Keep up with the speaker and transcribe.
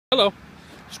Hello,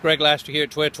 it's Greg Laster here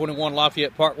at 1221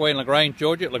 Lafayette Parkway in Lagrange,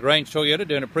 Georgia at Lagrange Toyota,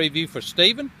 doing a preview for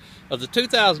Stephen of the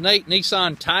 2008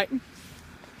 Nissan Titan.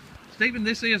 Stephen,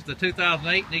 this is the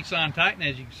 2008 Nissan Titan.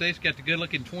 As you can see, it's got the good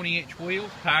looking 20-inch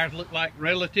wheels. Tires look like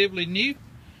relatively new.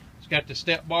 It's got the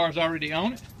step bars already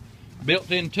on it.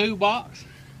 Built-in toolbox.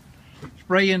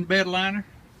 Spray-in bed liner.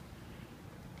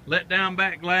 Let-down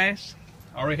back glass.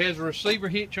 Already has a receiver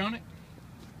hitch on it.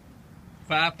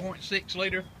 5.6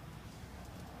 liter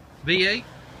V8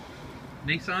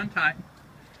 Nissan Titan.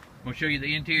 I'm going to show you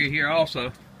the interior here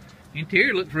also. The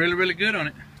interior looks really good on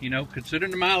it. You know,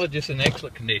 considering the mileage, it's in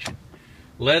excellent condition.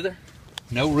 Leather,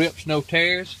 no rips, no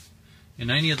tears in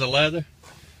any of the leather.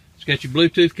 It's got your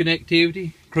Bluetooth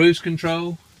connectivity, cruise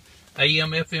control,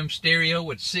 AM FM stereo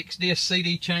with 6-disc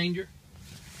CD changer,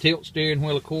 tilt steering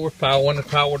wheel of course, power window,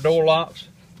 power door locks,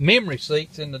 memory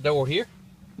seats in the door here.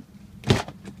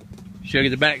 Show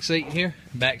you the back seat here.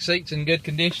 Back seat's in good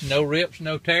condition, no rips,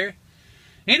 no tear.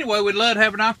 Anyway, we'd love to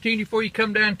have an opportunity for you to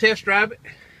come down and test drive it.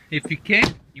 If you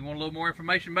can, you want a little more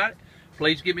information about it,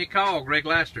 please give me a call. Greg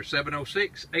Laster,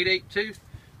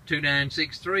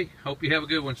 706-882-2963. Hope you have a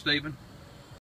good one, Stephen.